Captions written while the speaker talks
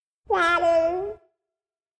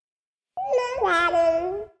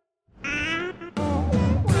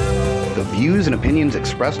views and opinions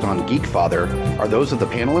expressed on Geekfather are those of the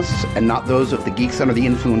panelists and not those of the Geeks Under the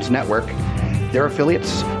Influence Network, their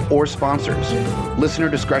affiliates, or sponsors. Listener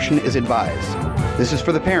discretion is advised. This is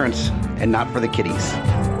for the parents and not for the kiddies.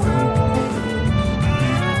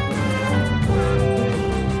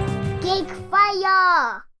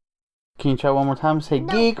 Geekfire! Can you try one more time? Say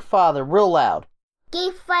no. Geekfather real loud.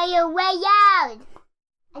 Geekfire way loud!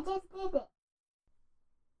 I just did it.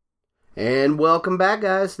 And welcome back,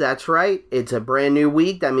 guys. That's right. It's a brand new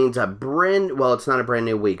week. That means well, it's not a brand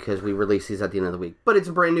new week because we release these at the end of the week. But it's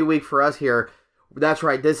a brand new week for us here. That's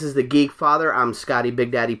right. This is the Geekfather. I'm Scotty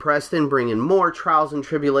Big Daddy Preston, bringing more trials and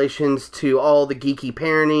tribulations to all the geeky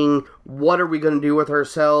parenting. What are we going to do with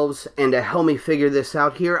ourselves? And to help me figure this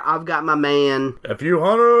out here, I've got my man, F.U.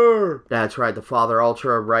 Hunter. That's right, the Father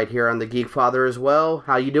Ultra, right here on the Geekfather as well.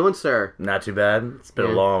 How you doing, sir? Not too bad. It's been a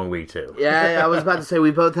long week, too. Yeah, I was about to say,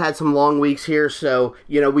 we both had some long weeks here, so,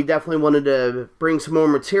 we definitely wanted to bring some more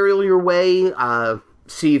material your way,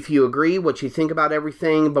 see if you agree, what you think about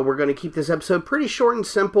everything, but we're going to keep this episode pretty short and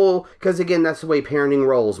simple, because again, that's the way parenting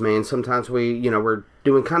rolls, man. Sometimes we're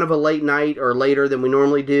doing kind of a late night or later than we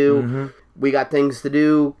normally do. Mm-hmm. We got things to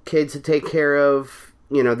do, kids to take care of,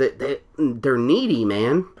 they're needy,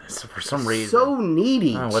 man. For some reason. So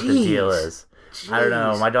needy. I don't know what the deal is. Jeez. I don't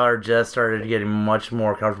know. My daughter just started getting much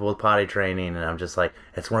more comfortable with potty training, and I'm just like,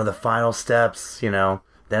 it's one of the final steps, Then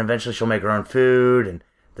eventually she'll make her own food, and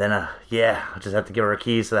then, I'll just have to give her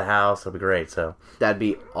keys to the house. It'll be great, so. That'd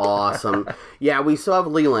be awesome. Yeah, we still have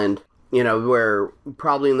Leland, where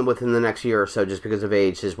probably within the next year or so, just because of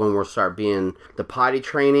age, is when we'll start being the potty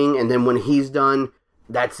training. And then when he's done,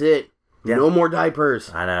 that's it. Yeah. No more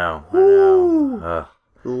diapers. I know.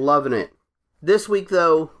 Loving it. This week,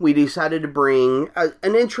 though, we decided to bring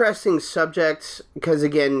an interesting subject, because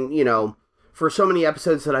again, for so many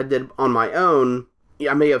episodes that I did on my own,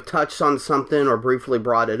 I may have touched on something or briefly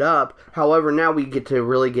brought it up. However, now we get to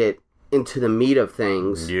really get into the meat of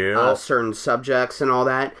things, certain subjects and all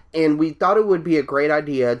that. And we thought it would be a great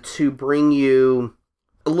idea to bring you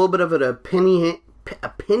a little bit of an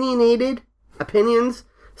opinionated opinions,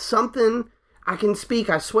 something I can speak,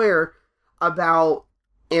 I swear, about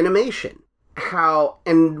animation. How,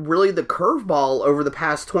 and really the curveball over the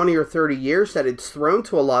past 20 or 30 years that it's thrown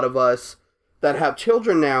to a lot of us that have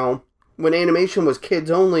children now, when animation was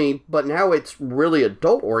kids only, but now it's really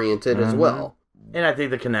adult-oriented as well. And I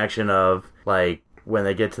think the connection of, when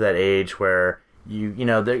they get to that age where,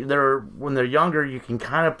 they're when they're younger, you can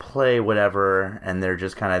kind of play whatever, and they're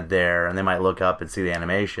just kind of there, and they might look up and see the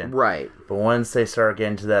animation. Right. But once they start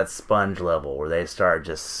getting to that sponge level, where they start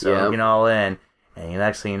just soaking all in, and the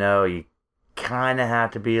next thing you know, you kind of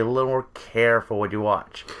have to be a little more careful what you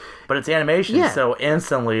watch. But it's animation, so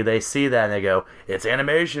instantly they see that and they go, it's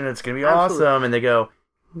animation, it's going to be awesome. And they go,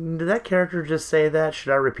 did that character just say that?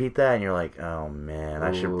 Should I repeat that? And you're like, oh man,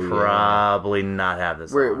 I should probably not have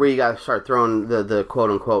this where you got to start throwing the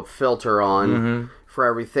quote-unquote filter on for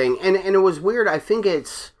everything. And it was weird. I think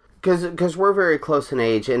it's because we're very close in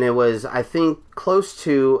age, and it was, I think, close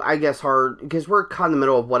to, I guess, hard, because we're caught in the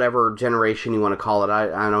middle of whatever generation you want to call it.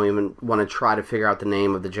 I don't even want to try to figure out the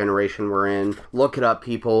name of the generation we're in. Look it up,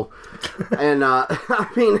 people. And, I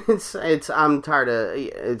mean, I'm tired of,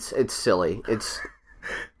 it's silly.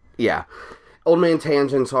 Yeah. Old man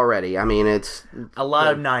tangents already. I mean, it's... A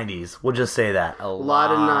lot of 90s. We'll just say that. A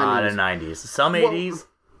lot of 90s. Some 80s.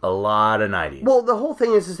 A lot of 90s. Well, the whole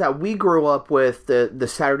thing is that we grew up with the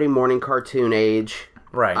Saturday morning cartoon age.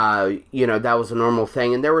 Right. That was a normal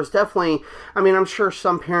thing. And there was definitely, I mean, I'm sure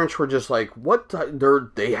some parents were just like, what?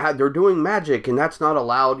 They're doing magic and that's not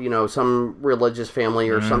allowed, some religious family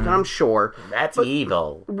or something, I'm sure. That's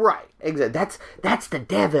evil. Right. Exactly. That's the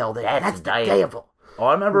devil. That's the devil. Oh,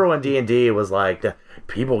 I remember when D&D was like,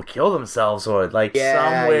 people kill themselves, or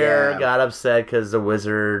somewhere got upset because the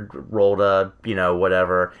wizard rolled a,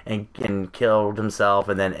 whatever, and killed himself,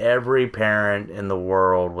 and then every parent in the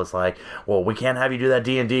world was like, well, we can't have you do that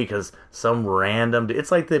D&D because some random, it's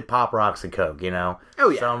like the Pop Rocks and Coke, Oh,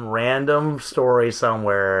 yeah. Some random story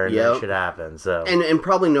somewhere, and that should happen, so. And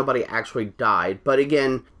probably nobody actually died, but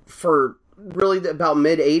again, for... really about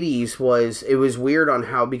mid-80s it was weird on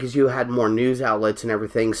how, because you had more news outlets and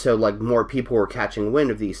everything, so more people were catching wind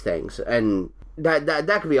of these things, and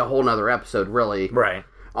that could be a whole nother episode, really, right,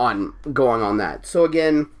 on going on that. So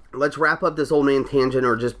again, let's wrap up this old man tangent,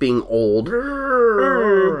 or just being old.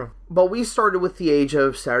 But we started with the age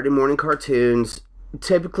of Saturday morning cartoons.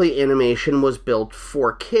 Typically animation was built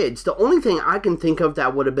for kids. The only thing I can think of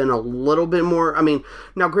that would have been a little bit more, I mean,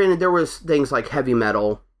 now granted there was things like heavy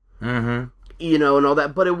metal, and all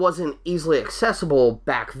that, but it wasn't easily accessible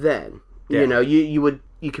back then. Yeah. You would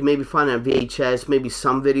you could maybe find it on VHS. Maybe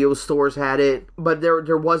some video stores had it, but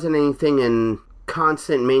there wasn't anything in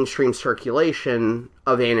constant mainstream circulation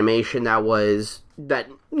of animation that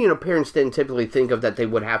parents didn't typically think of that they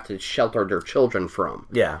would have to shelter their children from.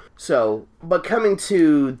 Yeah. So, but coming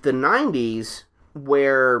to the 90s,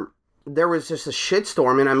 where there was just a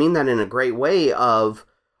shitstorm, and I mean that in a great way, of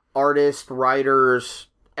artists, writers,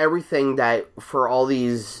 everything that for all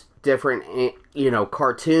these different,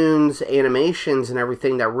 cartoons, animations, and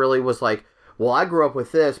everything that really was like, well, I grew up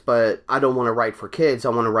with this, but I don't want to write for kids. I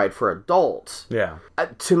want to write for adults. Yeah.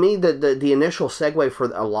 To me, the initial segue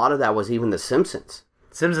for a lot of that was even The Simpsons.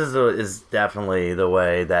 Simpsons is definitely the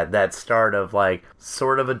way that start of like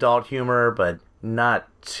sort of adult humor, but not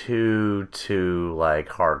too like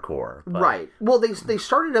hardcore. But... Right. Well, they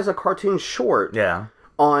started as a cartoon short. Yeah.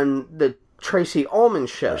 On the Tracy Ullman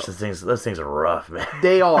show. Those things are rough, man.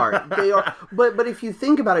 They are. But if you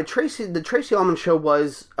think about it, the Tracy Ullman show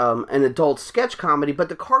was an adult sketch comedy, but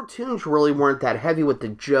the cartoons really weren't that heavy with the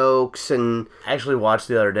jokes and... I actually watched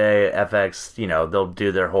the other day, FX, they'll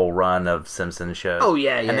do their whole run of Simpsons shows. Oh,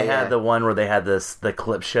 yeah. And they had the one where they had the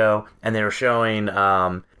clip show, and they were showing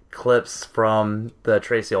clips from the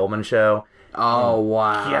Tracy Ullman show. Oh,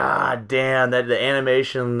 wow. God damn, the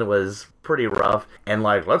animation was pretty rough. And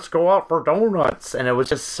like, let's go out for donuts. And it was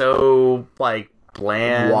just so, like,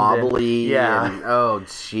 bland. Wobbly. Yeah. Oh,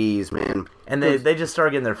 jeez, man. And they just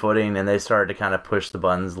started getting their footing, and they started to kind of push the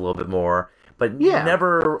buttons a little bit more. But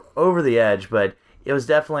never over the edge, but it was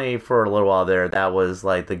definitely, for a little while there, that was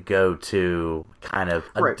like the go-to kind of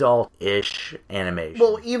adult-ish animation.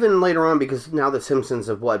 Well, even later on, because now The Simpsons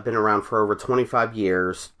have, been around for over 25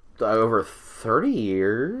 years... over 30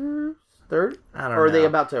 years? 30? I don't know. Or are they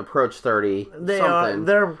about to approach 30?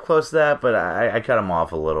 They're close to that, but I cut them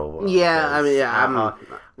off a little. Yeah, I mean,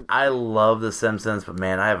 I love The Simpsons, but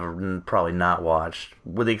man, I have probably not watched,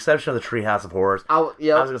 with the exception of the Treehouse of Horrors. I was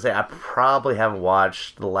going to say, I probably haven't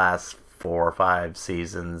watched the last 4 or 5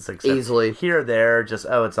 seasons. Except easily. Here or there, just,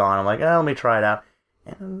 it's on. I'm like, let me try it out.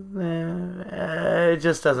 And it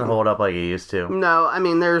just doesn't hold up like it used to. No, I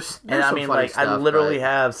mean, there's and some funny stuff, I literally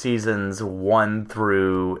have seasons 1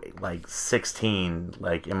 through 16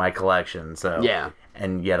 in my collection. So yeah,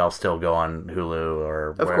 and yet I'll still go on Hulu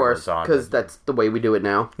or of course, because that's the way we do it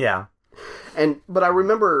now. Yeah. But I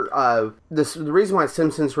remember the reason why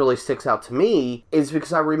Simpsons really sticks out to me is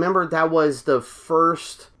because I remember that was the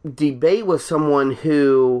first debate with someone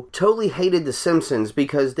who totally hated The Simpsons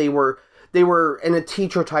because they were in a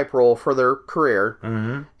teacher-type role for their career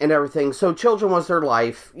and everything. So children was their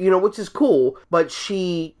life, which is cool. But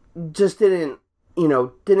she just didn't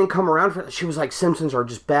come around for that. She was like, Simpsons are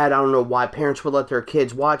just bad. I don't know why parents would let their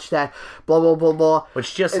kids watch that, blah, blah, blah, blah.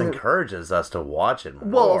 Which just encourages us to watch it more.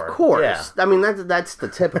 Well, of course. Yeah. I mean, that's the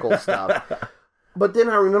typical stuff. But then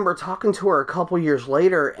I remember talking to her a couple years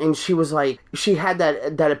later, and she was like, she had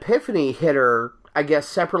that epiphany hit her, I guess,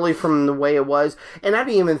 separately from the way it was. And I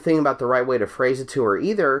didn't even think about the right way to phrase it to her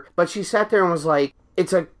either. But she sat there and was like,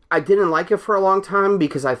 I didn't like it for a long time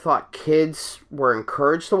because I thought kids were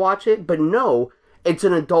encouraged to watch it. But no, it's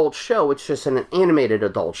an adult show. It's just an animated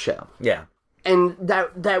adult show. Yeah. And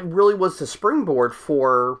that really was the springboard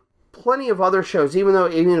for plenty of other shows, even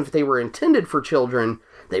if they were intended for children,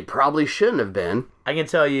 they probably shouldn't have been. I can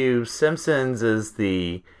tell you, Simpsons is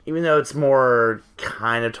even though it's more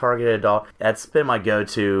kind of targeted adult, that's been my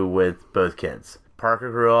go-to with both kids. Parker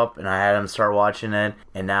grew up, and I had him start watching it,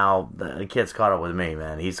 and now the kid's caught up with me,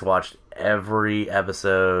 man. He's watched every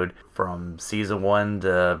episode from season 1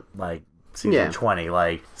 to, season 20.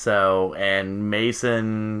 And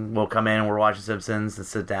Mason will come in, and we're watching Simpsons, and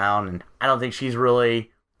sit down, and I don't think she's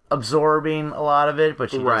really absorbing a lot of it,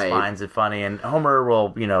 but she just finds it funny, and Homer will,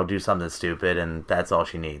 do something stupid, and that's all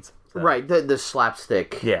she needs. So. Right, the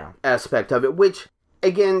slapstick aspect of it, which,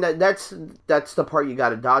 again, that's the part you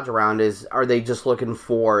gotta dodge around is, are they just looking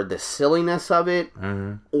for the silliness of it?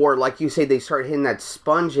 Mm-hmm. Or, like you say, they start hitting that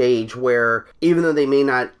sponge age where, even though they may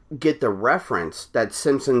not get the reference that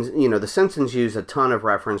Simpsons, the Simpsons use a ton of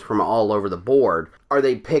reference from all over the board, are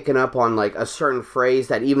they picking up on a certain phrase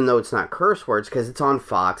that, even though it's not curse words because it's on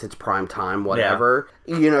Fox, it's prime time, whatever,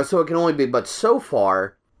 so it can only be but so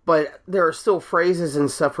far, but there are still phrases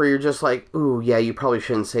and stuff where you're just like, ooh, yeah, you probably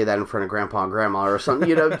shouldn't say that in front of grandpa and grandma or something,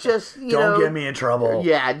 just don't get me in trouble.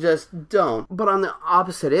 Yeah, just don't. But on the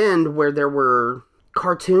opposite end, where there were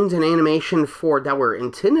cartoons and animation that were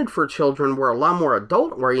intended for children were a lot more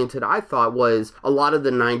adult-oriented, I thought, was a lot of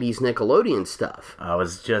the 90s Nickelodeon stuff. I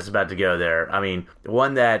was just about to go there. I mean, the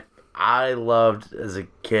one that I loved as a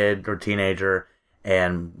kid or teenager,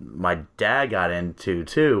 and my dad got into,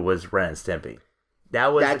 too, was Ren and Stimpy.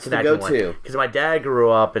 That was That's the connecting the go-to. Because my dad grew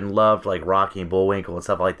up and loved, like, Rocky and Bullwinkle and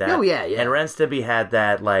stuff like that. Oh, yeah, yeah. And Ren Stimpy had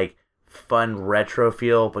that, like, fun retro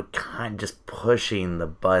feel, but kind of just pushing the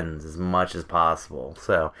buttons as much as possible.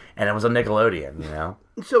 So, and it was a Nickelodeon, you know?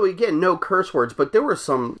 So, again, no curse words, but there was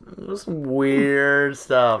some weird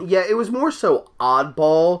stuff. Yeah, it was more so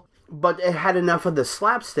oddball, but it had enough of the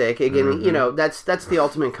slapstick. Again, you know, that's the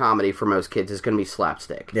ultimate comedy for most kids, is going to be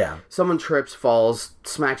slapstick. Yeah. Someone trips, falls,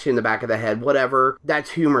 smacks you in the back of the head, whatever.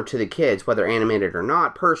 That's humor to the kids, whether animated or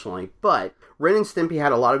not, personally. But Ren and Stimpy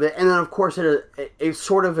had a lot of it, and then, of course, it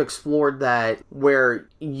sort of explored that where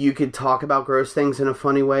you could talk about gross things in a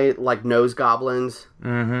funny way, like nose goblins,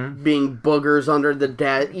 being boogers under the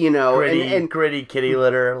desk, you know. Gritty kitty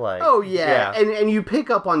litter, like... Oh, yeah. And you pick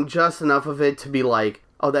up on just enough of it to be like,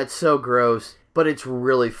 oh, that's so gross, but it's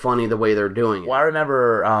really funny the way they're doing it. Well, I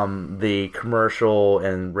remember the commercial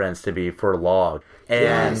in Ren and Stimpy for Log.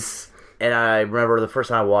 And I remember the first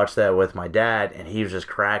time I watched that with my dad, and he was just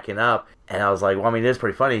cracking up. And I was like, well, I mean, it is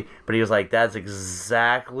pretty funny. But he was like, that's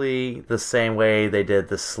exactly the same way they did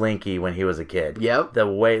the Slinky when he was a kid. Yep. The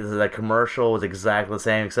way the commercial was exactly the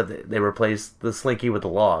same, except they replaced the Slinky with the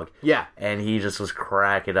log. Yeah. And he just was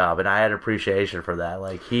cracking up. And I had appreciation for that.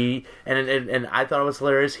 Like, and I thought it was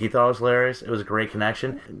hilarious. He thought it was hilarious. It was a great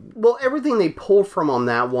connection. Well, everything they pulled from on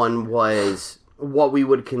that one was what we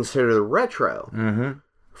would consider the retro. Mm-hmm.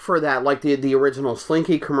 For that, like the original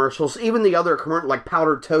Slinky commercials, even the other like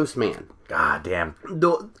Powdered Toast Man. God damn.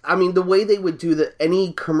 The way they would do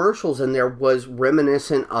any commercials in there was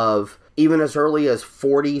reminiscent of even as early as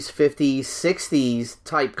 40s, 50s, 60s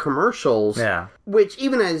type commercials. Yeah. Which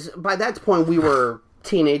even as, by that point, we were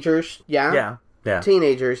teenagers. Yeah. Yeah.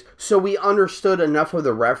 Teenagers. So we understood enough of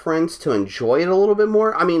the reference to enjoy it a little bit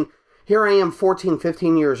more. I mean, here I am 14,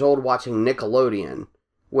 15 years old watching Nickelodeon,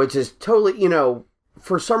 which is totally, you know,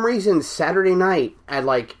 for some reason, Saturday night at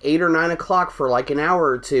like 8 or 9 o'clock for like an hour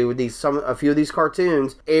or two, a few of these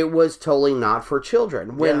cartoons, it was totally not for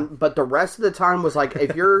children. But the rest of the time was like,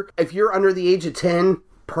 if you're under the age of 10,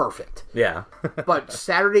 perfect. Yeah. But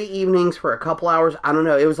Saturday evenings for a couple hours, I don't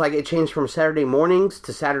know. It was like it changed from Saturday mornings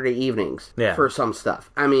to Saturday evenings for some stuff.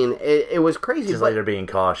 I mean, it was crazy. Just like they're being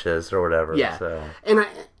cautious or whatever. Yeah. So.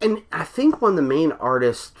 And I think one of the main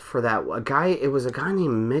artists for that, it was a guy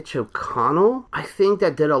named Mitch O'Connell, I think,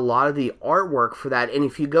 that did a lot of the artwork for that. And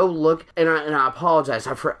if you go look, and I apologize,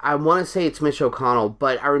 I want to say it's Mitch O'Connell,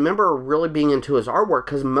 but I remember really being into his artwork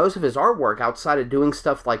because most of his artwork, outside of doing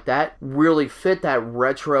stuff like that, really fit that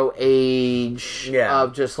retro age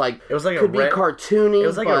of just like, it was like could be cartoony. It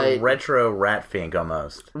was like a retro Rat Fink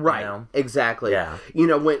almost. Right, you know? Exactly. Yeah. You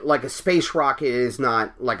know, when like a space rocket is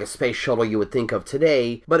not like a space shuttle you would think of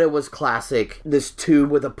today, but it was classic, this tube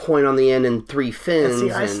with a point on the end and 3 fins.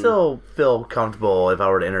 I still feel comfortable if I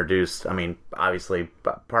were to introduce, I mean, obviously,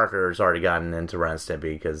 Parker's already gotten into Ren and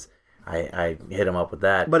Stimpy because I hit him up with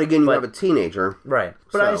that. But again, you have a teenager. Right.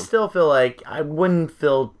 But I still feel like I wouldn't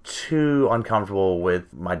feel too uncomfortable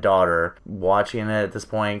with my daughter watching it at this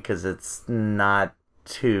point because it's not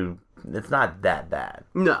that bad.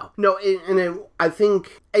 No. I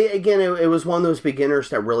think, again, it was one of those beginners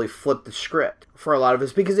that really flipped the script for a lot of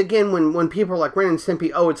us. Because, again, when people are like, Ren and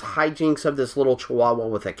Stimpy, it's hijinks of this little chihuahua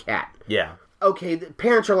with a cat. Yeah. Okay, the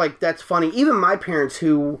parents are like, that's funny. Even my parents,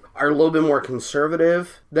 who are a little bit more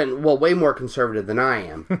conservative way more conservative than I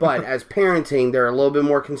am. But as parenting, they're a little bit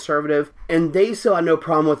more conservative. And they still had no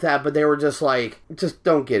problem with that, but they were just like, just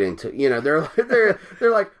don't get into it. You know,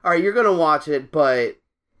 they're like, all right, you're going to watch it, but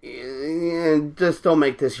just don't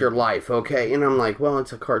make this your life, okay? And I'm like, well,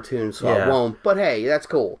 it's a cartoon, so I won't. But hey, that's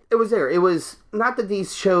cool. It was there. It was not that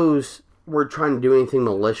these shows were trying to do anything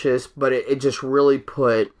malicious, but it just really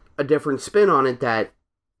put a different spin on it that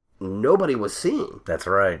nobody was seeing. That's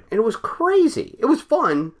right. And it was crazy. It was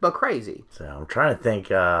fun, but crazy. So I'm trying to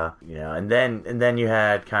think, and then you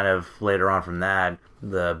had kind of later on from that,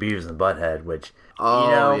 the Beavis and Butthead, which,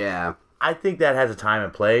 I think that has a time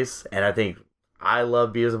and place, and I think I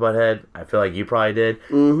love Beavis and Butthead. I feel like you probably did.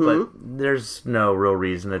 Mm-hmm. But there's no real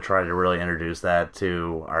reason to try to really introduce that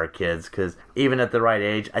to our kids, because even at the right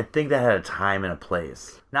age, I think that had a time and a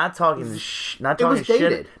place. Not talking shit about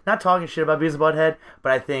Beavis and Butthead,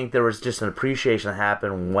 but I think there was just an appreciation that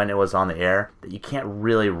happened when it was on the air that you can't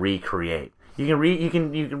really recreate. You can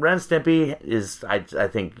Ren and Stimpy is, I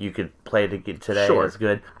think you could play it today. Sure. It's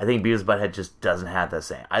good. I think Beavis and Butthead just doesn't have the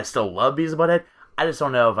same. I still love Beavis and Butthead. I just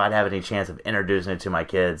don't know if I'd have any chance of introducing it to my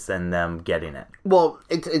kids and them getting it. Well,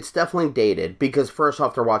 it's definitely dated, because first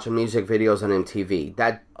off, they're watching music videos on MTV.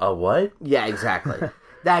 What? Yeah, exactly.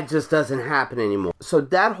 That just doesn't happen anymore. So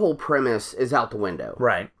that whole premise is out the window.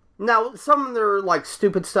 Right. Now, some of their, like,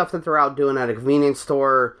 stupid stuff that they're out doing at a convenience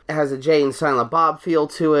store has a Jay and Silent Bob feel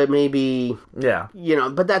to it, maybe. Yeah. You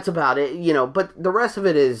know, but that's about it, you know. But the rest of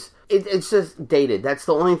it is, it's just dated. That's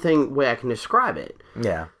the only way I can describe it.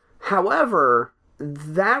 Yeah. However,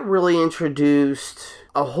 that really introduced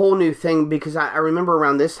a whole new thing, because I remember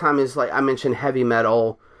around this time is, like, I mentioned heavy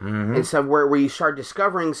metal and stuff, where you start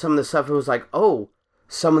discovering some of the stuff. It was like, oh,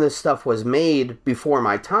 some of this stuff was made before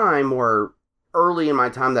my time, or early in my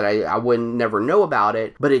time, that I wouldn't never know about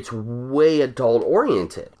it, but it's way adult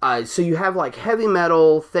oriented. So you have like heavy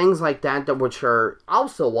metal, things like that which are, I'll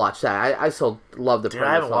still watch that. I still love the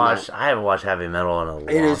premise. I haven't watched heavy metal in a long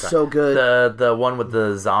time. It is so good. The one with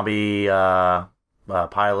the zombie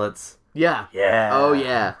pilots. Yeah. Yeah. Oh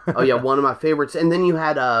yeah. Oh yeah. One of my favorites. And then you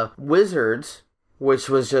had Wizards, which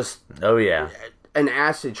was just an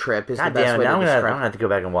acid trip. Is God the best way to describe. I'm gonna have to go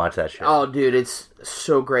back and watch that shit. Oh, dude, it's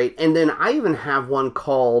so great. And then I even have one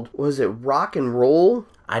called, was it Rock and Roll?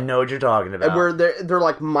 I know what you're talking about. Where they're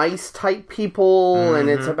like mice type people, and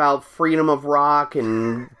it's about freedom of rock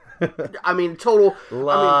and. I mean, total... A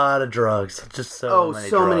lot of drugs. Just so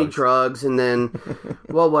many drugs. And then,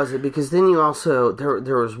 what was it? Because then you also...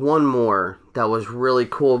 There was one more that was really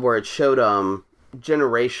cool where it showed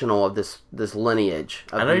generational of this lineage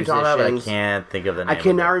of I know you're talking about, but I can't think of the name. I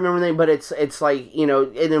cannot remember the name, but it's like, you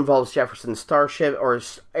know, it involves Jefferson Starship or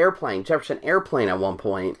Jefferson Airplane at one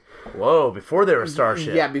point. Whoa, before they were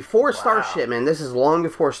Starship. Yeah, before Starship, man. This is long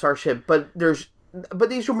before Starship, but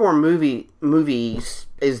these are more movies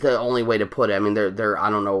is the only way to put it. I mean, they're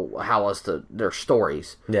I don't know how else they're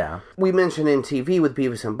stories. Yeah. We mentioned in TV with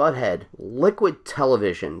Beavis and Butthead, liquid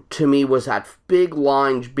television, to me, was that big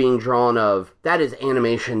line being drawn of, that is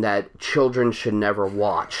animation that children should never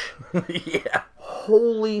watch. Yeah.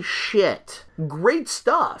 Holy shit. Great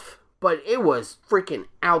stuff, but it was freaking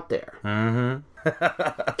out there.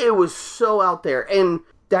 Mm-hmm. It was so out there, and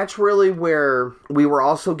that's really where we were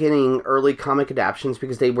also getting early comic adaptions,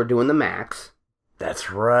 because they were doing the Max.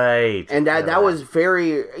 That's right. And that was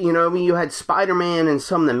very, you know, I mean, you had Spider-Man and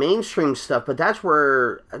some of the mainstream stuff, but that's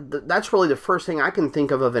really the first thing I can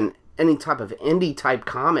think of any type of indie type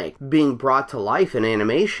comic being brought to life in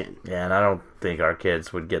animation. Yeah, and I don't think our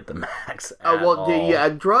kids would get the Max at all.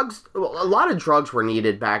 Drugs, a lot of drugs were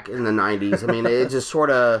needed back in the 90s. I mean, it just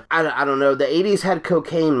sort of, I don't know, the 80s had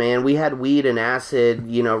cocaine, man. We had weed and acid,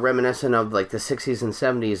 you know, reminiscent of like the 60s and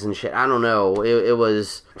 70s and shit. I don't know. It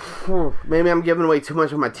was, maybe I'm giving away too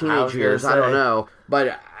much of my teenage years. I don't know.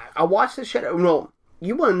 But I watched this shit. Well,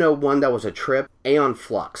 you want to know one that was a trip? Aeon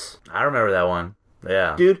Flux. I remember that one.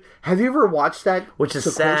 Yeah. Dude, have you ever watched that? Which is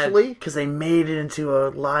sad, because they made it into a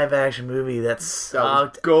live-action movie that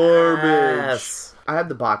sucked garbage. Ass. I have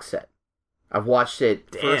the box set. I've watched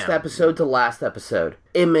it first episode to last episode.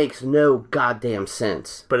 It makes no goddamn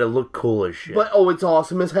sense. But it looked cool as shit. But, it's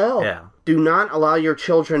awesome as hell. Yeah. Do not allow your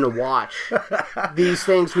children to watch these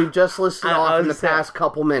things we've just listed off in the past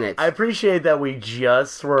couple minutes. I appreciate that we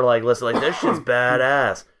just were like, listen, like, this shit's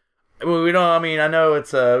badass. We don't. I mean, I know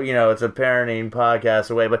it's a parenting podcast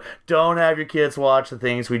away, but don't have your kids watch the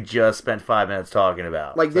things we just spent 5 minutes talking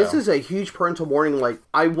about. Like, this is a huge parental warning. Like,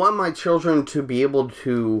 I want my children to be able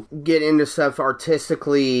to get into stuff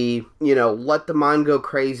artistically. You know, let the mind go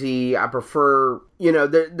crazy. I prefer. You know,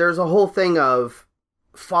 there's a whole thing of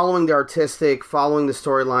following the artistic, following the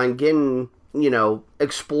storyline, getting, you know,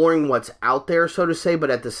 exploring what's out there, so to say,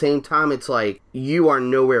 but at the same time, it's like, you are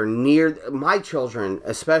nowhere near, my children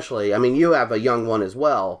especially, I mean, you have a young one as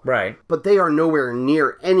well. Right. But they are nowhere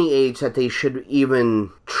near any age that they should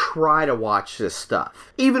even try to watch this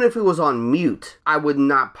stuff. Even if it was on mute, I would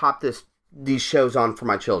not pop these shows on for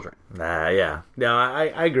my children. Yeah. No,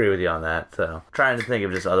 I agree with you on that. So, trying to think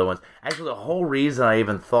of just other ones. Actually, the whole reason I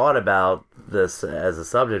even thought about this as a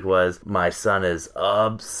subject was my son is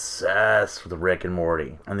obsessed with Rick and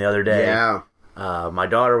Morty. And the other day, my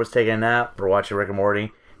daughter was taking a nap. We're watching Rick and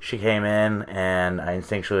Morty. She came in, and I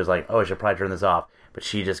instinctually was like, I should probably turn this off. But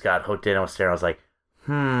she just got hooked in and was staring. I was like,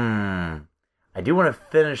 I do want to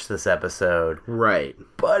finish this episode. Right.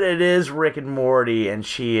 But it is Rick and Morty, and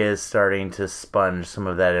she is starting to sponge some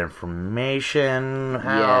of that information.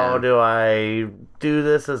 How do I do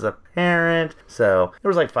this as a parent? So, there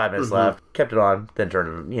was like 5 minutes left. Kept it on, then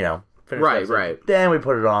turned it, finished it. Right. Then we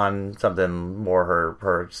put it on something more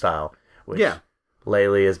her style. Which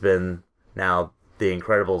lately has been now The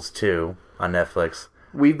Incredibles 2 on Netflix.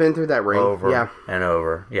 We've been through that ring. Over and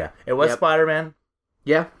over. Yeah. It was Spider-Man.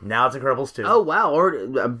 Yeah. Now it's Incredibles 2. Oh, wow. Or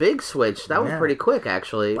a big switch. That was pretty quick,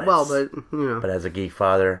 actually. But But as a geek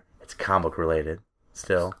father, it's comic related.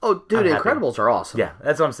 still. Oh, dude, I'm happy. Incredibles are awesome. Yeah,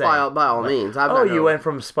 that's what I'm saying. By all means. You went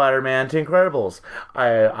from Spider-Man to Incredibles.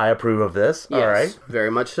 I approve of this. Yes, all right.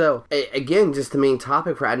 Very much so. Again, just the main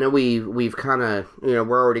topic for... I know we've kind of...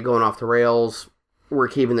 we're already going off the rails. We're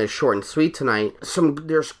keeping this short and sweet tonight.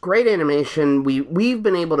 There's great animation. We've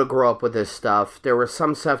been able to grow up with this stuff. There was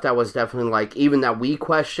some stuff that was definitely like, even that we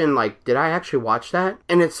questioned, like, did I actually watch that?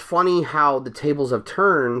 And it's funny how the tables have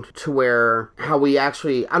turned to where how we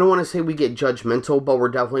actually, I don't want to say we get judgmental, but we're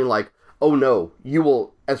definitely like, oh no, you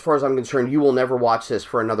will, as far as I'm concerned, you will never watch this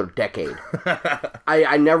for another decade.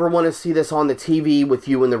 I never want to see this on the TV with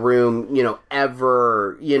you in the room,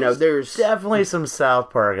 ever. There's definitely some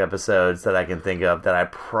South Park episodes that I can think of that I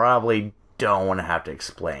probably don't want to have to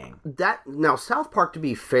explain. Now, South Park, to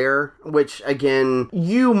be fair, which, again,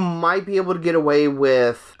 you might be able to get away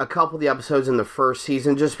with a couple of the episodes in the first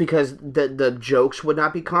season just because the jokes would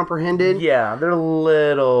not be comprehended. Yeah, they're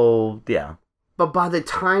little, yeah. But by the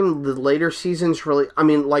time the later seasons really... I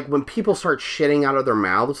mean, like, when people start shitting out of their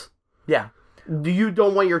mouths... Yeah. You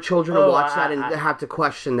don't want your children to watch that and have to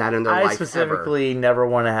question that in their life I specifically never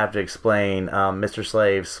want to have to explain Mr.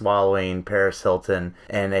 Slave swallowing Paris Hilton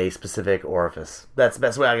in a specific orifice. That's the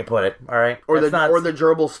best way I can put it, all right? Or the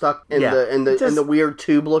gerbil stuck in the weird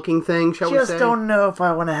tube-looking thing, shall we say? Just don't know if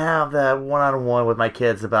I want to have that one-on-one with my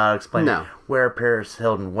kids about explaining where Paris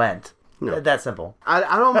Hilton went. No. That simple.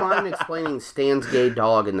 I don't mind explaining Stan's gay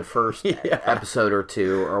dog in the first episode or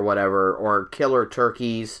two or whatever, or killer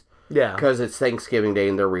turkeys. Yeah. Because it's Thanksgiving Day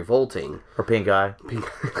and they're revolting. Or pink eye.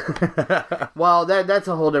 Well, that's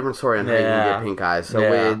a whole different story on how you get pink eyes.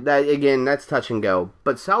 So that's touch and go.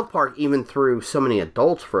 But South Park even threw so many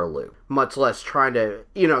adults for a loop. Much less trying to,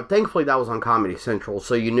 thankfully that was on Comedy Central,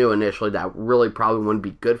 so you knew initially that really probably wouldn't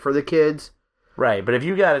be good for the kids. Right, but if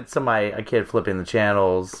you got a kid flipping the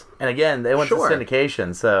channels, and again, they went to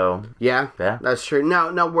syndication, so... Yeah, that's true. Now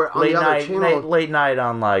we're on the other channel... Late night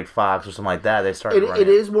on, like, Fox or something like that, they started running. It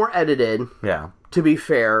is more edited. Yeah. To be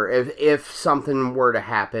fair, if something were to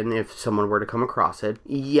happen, if someone were to come across it,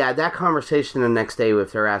 that conversation the next day,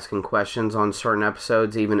 if they're asking questions on certain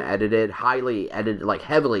episodes, even edited, highly edited, like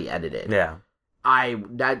heavily edited. Yeah.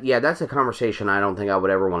 That's a conversation I don't think I would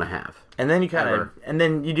ever want to have. And then you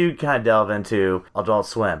do kind of delve into Adult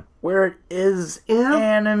Swim, where it is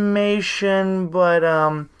animation, but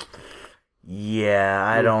I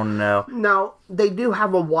don't know. No, they do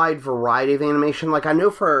have a wide variety of animation. Like, I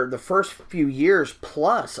know for the first few years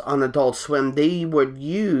plus on Adult Swim, they would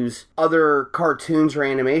use other cartoons or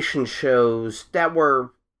animation shows that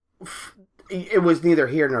were... It was neither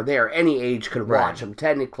here nor there. Any age could watch them,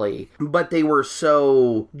 technically. But they were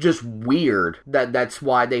so just weird that's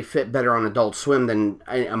why they fit better on Adult Swim than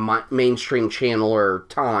a mainstream channel or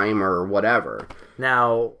Time or whatever.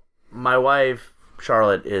 Now, my wife,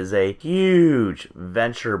 Charlotte, is a huge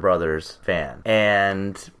Venture Brothers fan.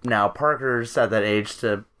 And now Parker's at that age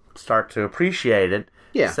to start to appreciate it.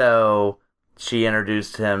 Yeah. So she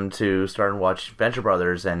introduced him to start and watch Venture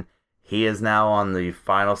Brothers, and he is now on the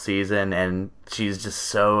final season, and she's just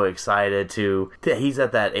so excited he's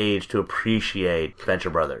at that age to appreciate Venture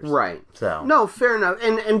Brothers. Right. So. No, fair enough.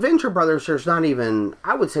 And Venture Brothers, there's not even,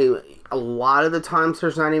 I would say a lot of the times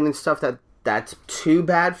there's not even stuff that's too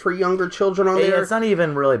bad for younger children on there. It's not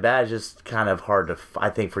even really bad. It's just kind of hard to... I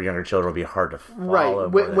think for younger children, it'll be hard to follow.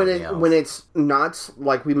 Right. When it's not,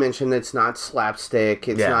 like we mentioned, it's not slapstick.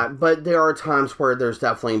 It's not... But there are times where there's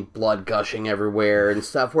definitely blood gushing everywhere and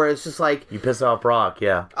stuff where it's just like... You piss off Brock,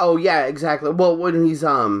 yeah. Oh, yeah, exactly. Well, when he's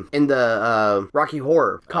in the Rocky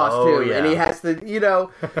Horror costume and he has the,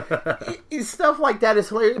 stuff like that is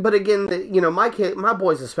hilarious. But again, my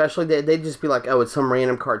boys especially, they'd just be like, oh, it's some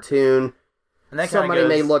random cartoon. And somebody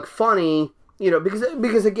may look funny,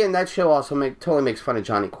 because again, that show also totally makes fun of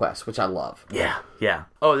Johnny Quest, which I love. Yeah.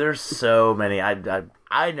 Oh, there's so many.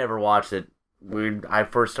 I never watched it. I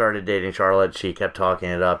first started dating Charlotte. She kept talking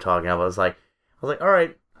it up. I was like, all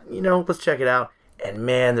right, let's check it out. And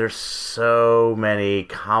man, there's so many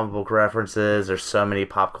comic book references. There's so many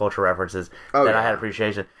pop culture references that I had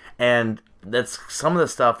appreciation. And that's some of the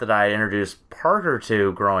stuff that I introduced Parker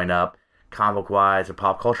to growing up, comic wise or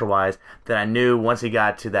pop culture wise, that I knew once he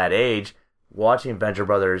got to that age, watching Venture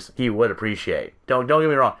Brothers, he would appreciate. Don't get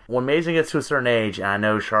me wrong. When Mason gets to a certain age, and I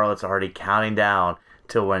know Charlotte's already counting down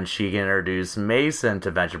till when she can introduce Mason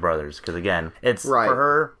to Venture Brothers, because again, it's for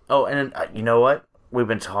her. Oh, and you know what? We've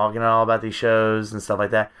been talking all about these shows and stuff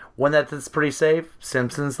like that. One that's pretty safe,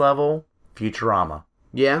 Simpsons level, Futurama.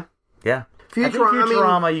 Yeah.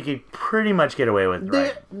 Futurama, you could pretty much get away with.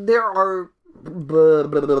 There are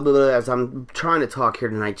as I'm trying to talk here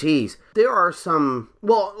tonight, geez, there are some,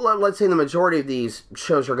 well, let's say the majority of these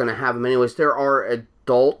shows are going to have them anyways. There are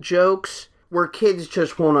adult jokes where kids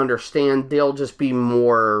just won't understand. They'll just be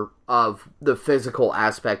more of the physical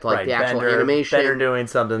aspect, like the actual animation. Bender doing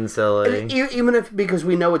something silly. Even if, because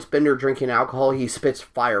we know it's Bender drinking alcohol, he spits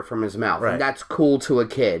fire from his mouth. Right. And that's cool to a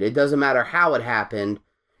kid. It doesn't matter how it happened.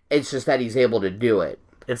 It's just that he's able to do it.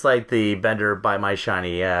 It's like the Bender bite my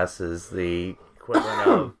shiny ass is the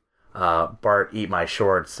equivalent of Bart eat my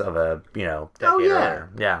shorts of a, decade earlier.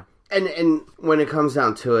 Yeah. And when it comes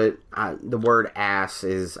down to it, the word ass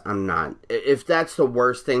is, I'm not... If that's the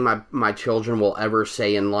worst thing my children will ever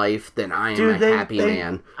say in life, then I am a happy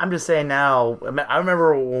man. I'm just saying now, I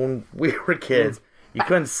remember when we were kids, you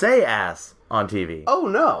couldn't say ass on TV. Oh,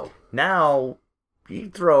 no. Now, you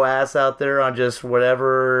throw ass out there on just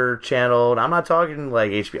whatever channel. I'm not talking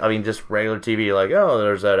like HBO. I mean, just regular TV. Like, oh,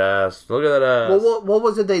 there's that ass. Look at that ass. Well, what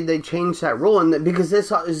was it? They changed that rule, and because this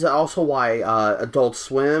is also why Adult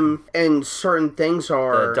Swim and certain things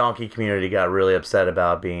are. The donkey community got really upset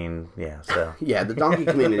about being So yeah, the donkey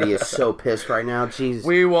community is so pissed right now. Jesus,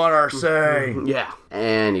 we want our say. Yeah.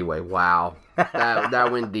 Anyway, wow, that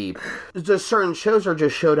went deep. Just certain shows are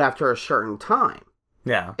just showed after a certain time.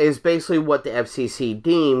 Yeah. Is basically what the FCC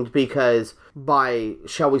deemed, because by,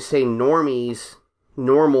 shall we say,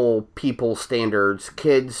 normal people standards,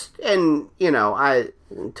 kids, and, to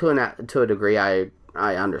a degree, I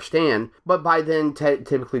understand, but by then,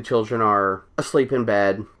 typically children are asleep in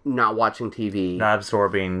bed, not watching TV. Not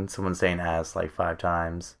absorbing someone saying ass like 5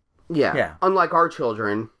 times. Yeah. Unlike our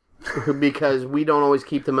children, because we don't always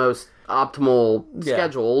keep the most optimal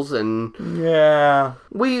schedules, and... Yeah.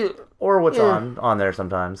 Or what's Yeah. on there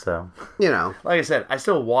sometimes, so... Like I said, I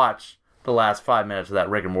still watch the last 5 minutes of that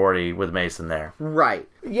Rick and Morty with Mason there. Right.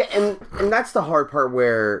 Yeah, and that's the hard part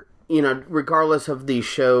where, regardless of these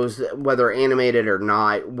shows, whether animated or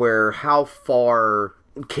not, where how far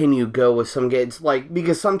can you go with some kids? Like,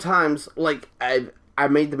 because sometimes, like, I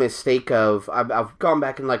made the mistake of... I've gone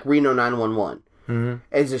back and, like, Reno 911. Mm-hmm.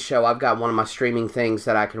 It's a show. I've got one of my streaming things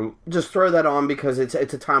that I can just throw that on because it's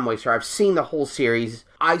a time waster. I've seen the whole series.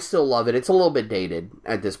 I still love it. It's a little bit dated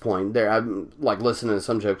at this point. I'm like listening to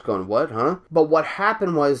some jokes going, what, huh? But what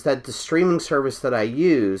happened was that the streaming service that I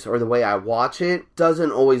use, or the way I watch it,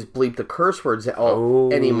 doesn't always bleep the curse words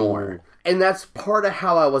anymore. And that's part of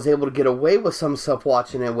how I was able to get away with some stuff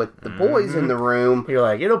watching it with the boys in the room. You're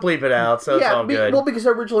like, it'll bleep it out, so it's all good. Well, because it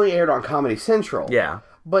originally aired on Comedy Central. Yeah.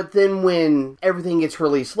 But then when everything gets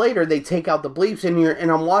released later, they take out the bleeps in here,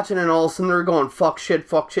 and I'm watching it, and all of a sudden they're going, fuck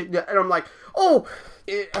shit, and I'm like, oh,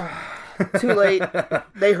 too late.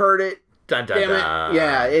 They heard it. Dun, dun, Damn dun. it.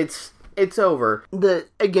 Yeah, it's over.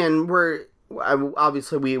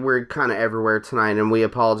 We're kind of everywhere tonight, and we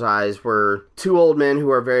apologize. We're 2 old men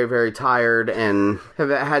who are very, very tired and have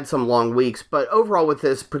had some long weeks. But overall, with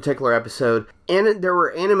this particular episode, and there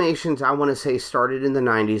were animations, I want to say, started in the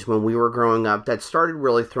 90s when we were growing up that started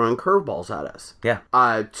really throwing curveballs at us. Yeah.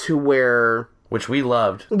 To where... Which we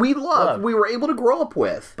loved. We were able to grow up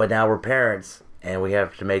with. But now we're parents, and we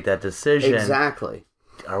have to make that decision. Exactly.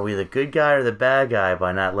 Are we the good guy or the bad guy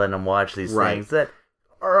by not letting them watch these things that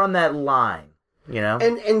are on that line,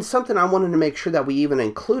 And something I wanted to make sure that we even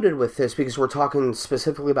included with this, because we're talking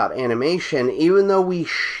specifically about animation, even though we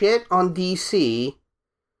shit on DC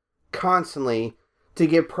constantly, to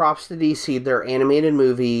give props to DC, their animated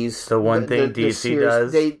movies. The one thing DC series,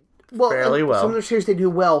 does fairly well. Some of their series they do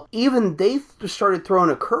well. Even they started throwing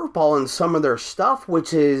a curveball in some of their stuff,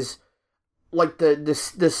 which is... Like, the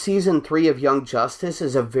season 3 of Young Justice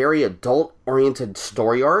is a very adult-oriented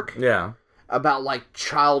story arc. Yeah. About, like,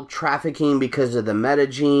 child trafficking because of the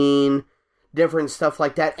metagene, different stuff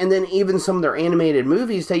like that. And then even some of their animated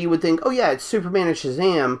movies that you would think, oh yeah, it's Superman and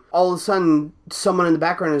Shazam. All of a sudden, someone in the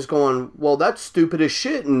background is going, well, that's stupid as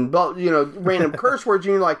shit, and, random curse words,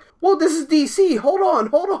 and you're like, well, this is DC, hold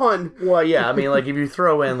on. Well, yeah, I mean, like, if you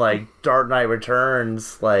throw in, like, Dark Knight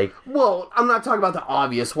Returns, like... Well, I'm not talking about the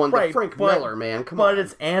obvious one, the Frank Miller, man, come on. But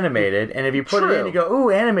it's animated, and if you put it in, you go,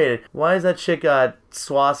 ooh, animated, why has that chick got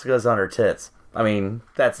swastikas on her tits? I mean,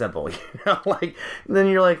 that's simple, then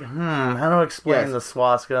you're like, how do I explain the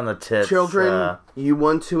swastika on the tits? Children, you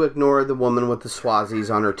want to ignore the woman with the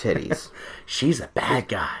swazis on her titties. She's a bad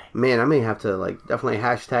guy. Man, I may have to, definitely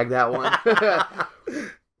hashtag that one.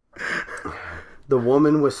 The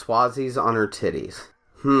woman with swazis on her titties.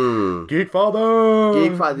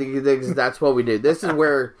 Geekfather. That's what we do. This is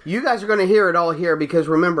where you guys are going to hear it all here because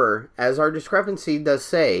remember, as our discrepancy does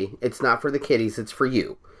say, it's not for the kiddies, it's for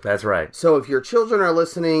you. That's right. So if your children are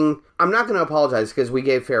listening, I'm not going to apologize because we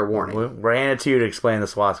gave fair warning. We're handing it to you to explain the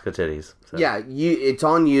swastika titties. So. Yeah, it's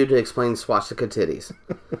on you to explain swastika titties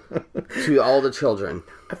to all the children.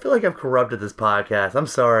 I feel like I've corrupted this podcast. I'm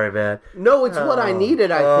sorry, man. No, it's what I needed,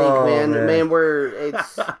 I think, man.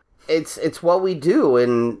 It's what we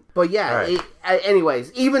do, but yeah. Right.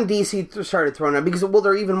 Anyways, even DC started throwing out because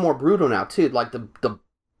they're even more brutal now too, like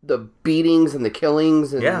the beatings and the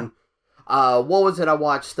killings and. Yeah. What was it? I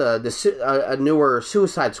watched a newer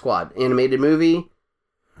Suicide Squad animated movie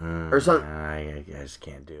or something. I just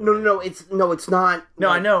can't do it. No, it's not. No,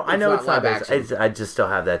 I know it's live not action. I just still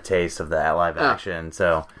have that taste of that live action.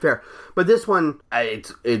 So fair, but this one,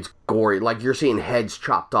 it's gory. Like you're seeing heads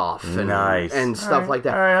chopped off and nice and stuff like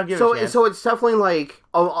that. All right, I'll give it a chance. So it's definitely like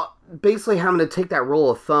basically having to take that rule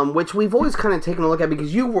of thumb, which we've always kind of taken a look at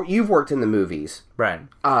because you've worked in the movies, right?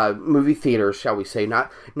 Movie theaters, shall we say? Not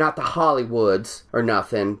the Hollywoods or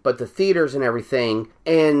nothing, but the theaters and everything.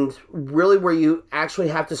 And really, where you actually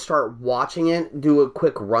have to start watching it, do a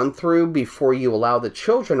quick run through before you allow the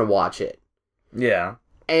children to watch it. Yeah.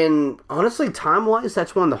 And honestly, time wise,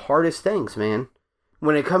 that's one of the hardest things, man.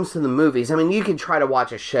 When it comes to the movies, I mean, you can try to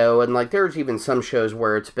watch a show, and like, there's even some shows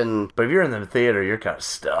where it's been. But if you're in the theater, you're kind of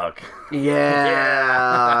stuck.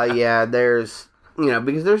 Yeah, there's,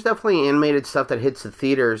 because there's definitely animated stuff that hits the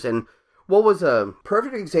theaters, and what was a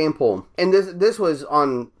perfect example, and this was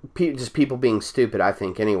on just people being stupid, I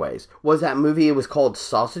think, anyways, was that movie. It was called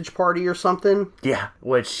Sausage Party or something. Yeah,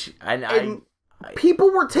 which people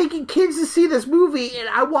were taking kids to see this movie, and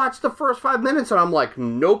I watched the first 5 minutes, and I'm like,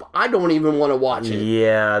 nope, I don't even want to watch it.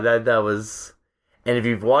 Yeah, that was. And if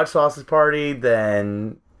you've watched Sausage Party,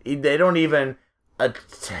 then they don't even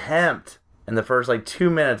attempt in the first 2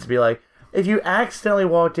 minutes to be like, if you accidentally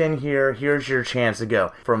walked in here, here's your chance to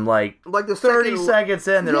go. From like the 30 seconds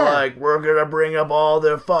in, they're like, we're gonna bring up all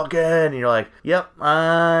the fucking, and you're like, yep,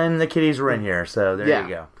 the kiddies were in here, so there you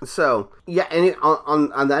go. So and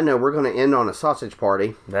on that note, we're gonna end on a sausage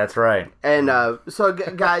party. That's right. And so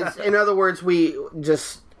guys, in other words, we're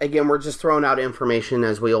just throwing out information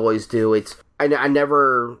as we always do. I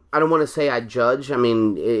don't want to say I judge. I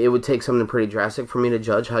mean, it would take something pretty drastic for me to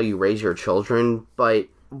judge how you raise your children, but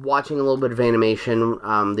watching a little bit of animation,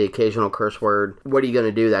 the occasional curse word, what are you going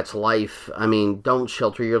to do? That's life. I mean, don't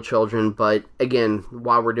shelter your children, but again,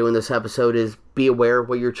 while we're doing this episode is be aware of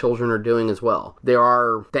what your children are doing as well. There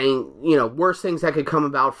are worse things that could come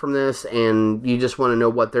about from this, and you just want to know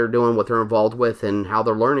what they're doing, what they're involved with, and how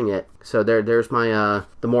they're learning it. So there's my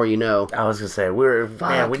the more you know. I was gonna say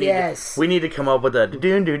we need to come up with a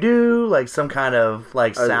do like some kind of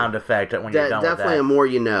sound effect when you're done with that. Definitely a more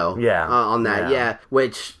you know. Yeah, on that.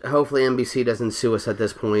 Which hopefully NBC doesn't sue us at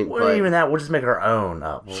this point. Well, but even that, we'll just make our own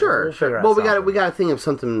up. Sure. We'll figure out we got to think of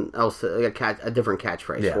something else, a different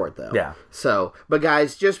catchphrase for it though. Yeah. So, but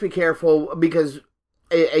guys, just be careful because,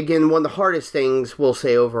 again, one of the hardest things we'll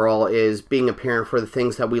say overall is being a parent for the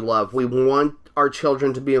things that we love. We want our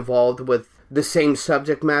children to be involved with the same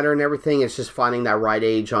subject matter and everything. It's just finding that right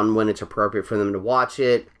age on when it's appropriate for them to watch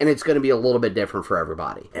it, and it's going to be a little bit different for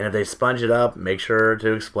everybody. And if they sponge it up, make sure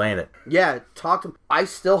to explain it. Yeah, I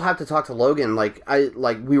still have to talk to Logan.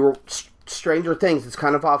 We were Stranger Things. It's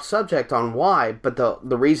kind of off subject on why, but the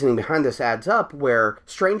reasoning behind this adds up, where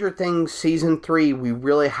Stranger Things Season 3, we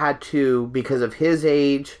really had to, because of his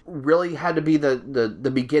age, really had to be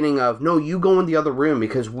the beginning of, no, you go in the other room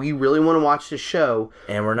because we really want to watch the show.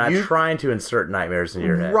 And we're not trying to insert nightmares into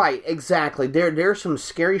your head. Right, exactly. There's some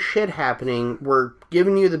scary shit happening. We're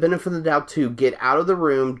giving you the benefit of the doubt to get out of the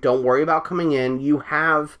room. Don't worry about coming in. You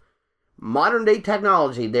have modern day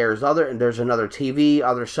technology. There's another TV,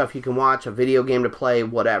 other stuff you can watch, a video game to play,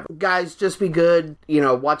 whatever. Guys, just be good.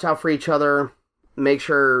 Watch out for each other. Make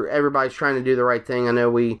sure everybody's trying to do the right thing. I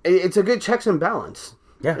know it's a good checks and balance.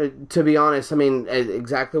 Yeah. To be honest, I mean,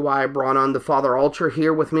 exactly why I brought on the Father Ultra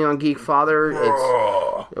here with me on Geekfather.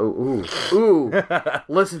 Ooh.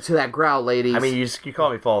 Listen to that growl, ladies. I mean, you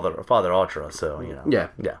call me Father Ultra, so, Yeah.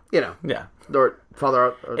 Yeah.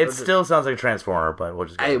 Father. It still sounds like a Transformer, but we'll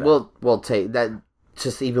just go with that. We'll take that.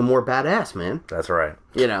 Just even more badass, man. That's right.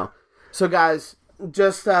 So guys,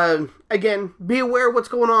 just again, be aware of what's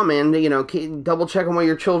going on, man. You know, keep double checking what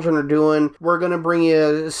your children are doing. We're going to bring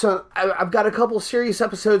you... So, I've got a couple serious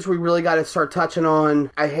episodes we really got to start touching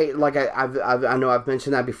on. I hate, like, I know I've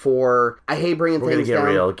mentioned that before. I hate bringing things down.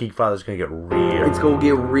 We're going to get real. Geekfather's going to get real. It's going to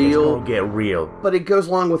get real. It's going to get real. But it goes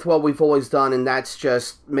along with what we've always done, and that's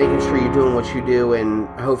just making sure you're doing what you do, and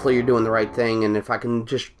hopefully you're doing the right thing. And if I can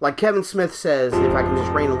just, like Kevin Smith says, if I can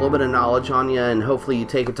just rain a little bit of knowledge on you, and hopefully you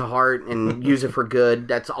take it to heart and use it for good,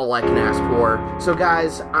 that's all I can ask for. So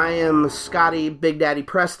guys, I am Scotty Big Daddy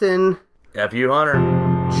Preston. F.U.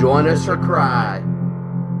 Hunter. Join us or cry.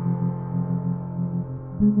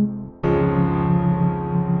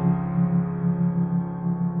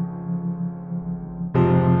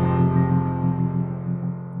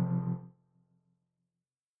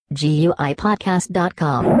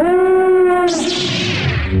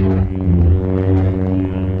 GUIPodcast.com